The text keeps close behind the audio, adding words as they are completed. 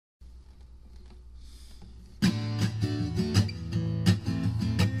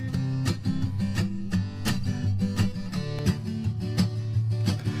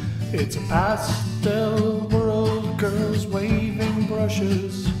It's a pastel world, girls waving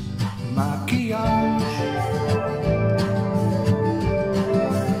brushes, maquillage,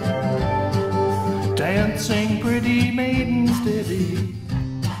 dancing pretty maidens ditty,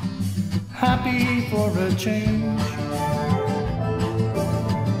 happy for a change.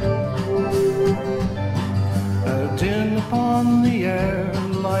 A din upon the air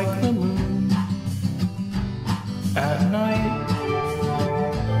like the moon at night.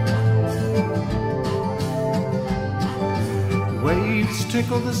 Waves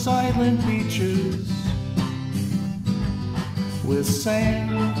tickle the silent beaches with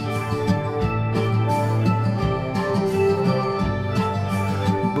sand.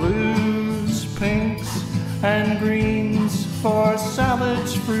 Blues, pinks, and greens for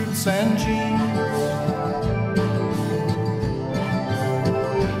salads, fruits, and jeans.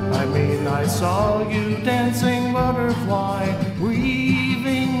 I saw you dancing butterfly,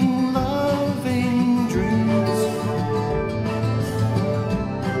 weaving loving dreams.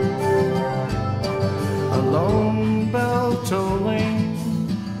 A lone bell tolling,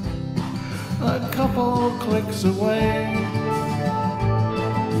 a couple clicks away.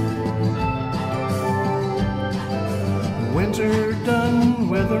 Winter done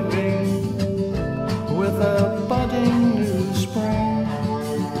withering, with a budding new spring.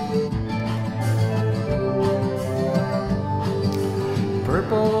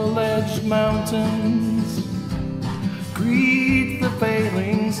 Purple-edged mountains greet the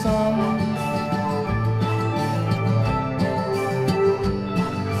failing sun.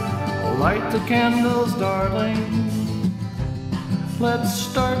 Light the candles, darling. Let's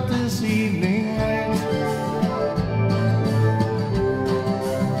start this evening right.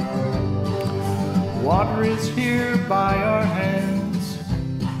 Water is here by our hands,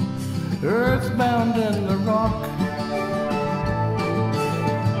 earthbound in the rock.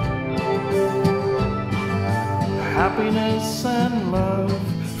 Happiness and love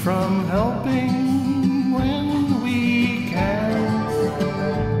from helping when we can.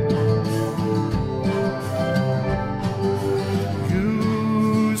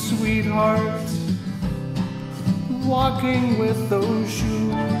 You, sweetheart, walking with those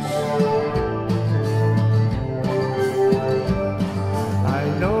shoes. I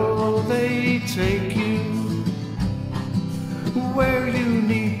know they take you where you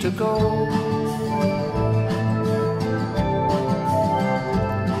need to go.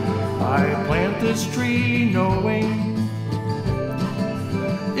 I plant this tree knowing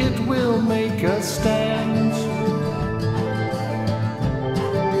it will make us stand.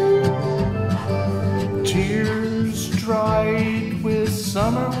 Tears dried with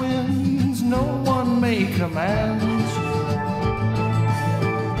summer winds, no one may command.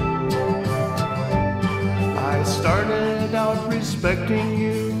 I started out respecting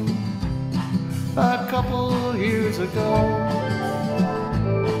you a couple years ago.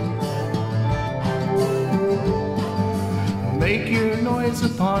 Make your noise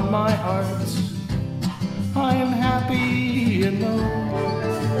upon my heart, I am happy, you know.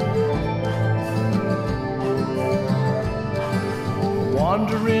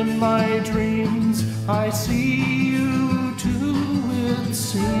 Wander in my dreams, I see you too, it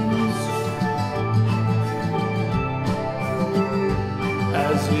seems.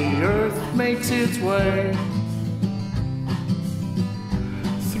 As the earth makes its way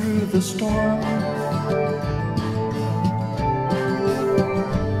through the storm,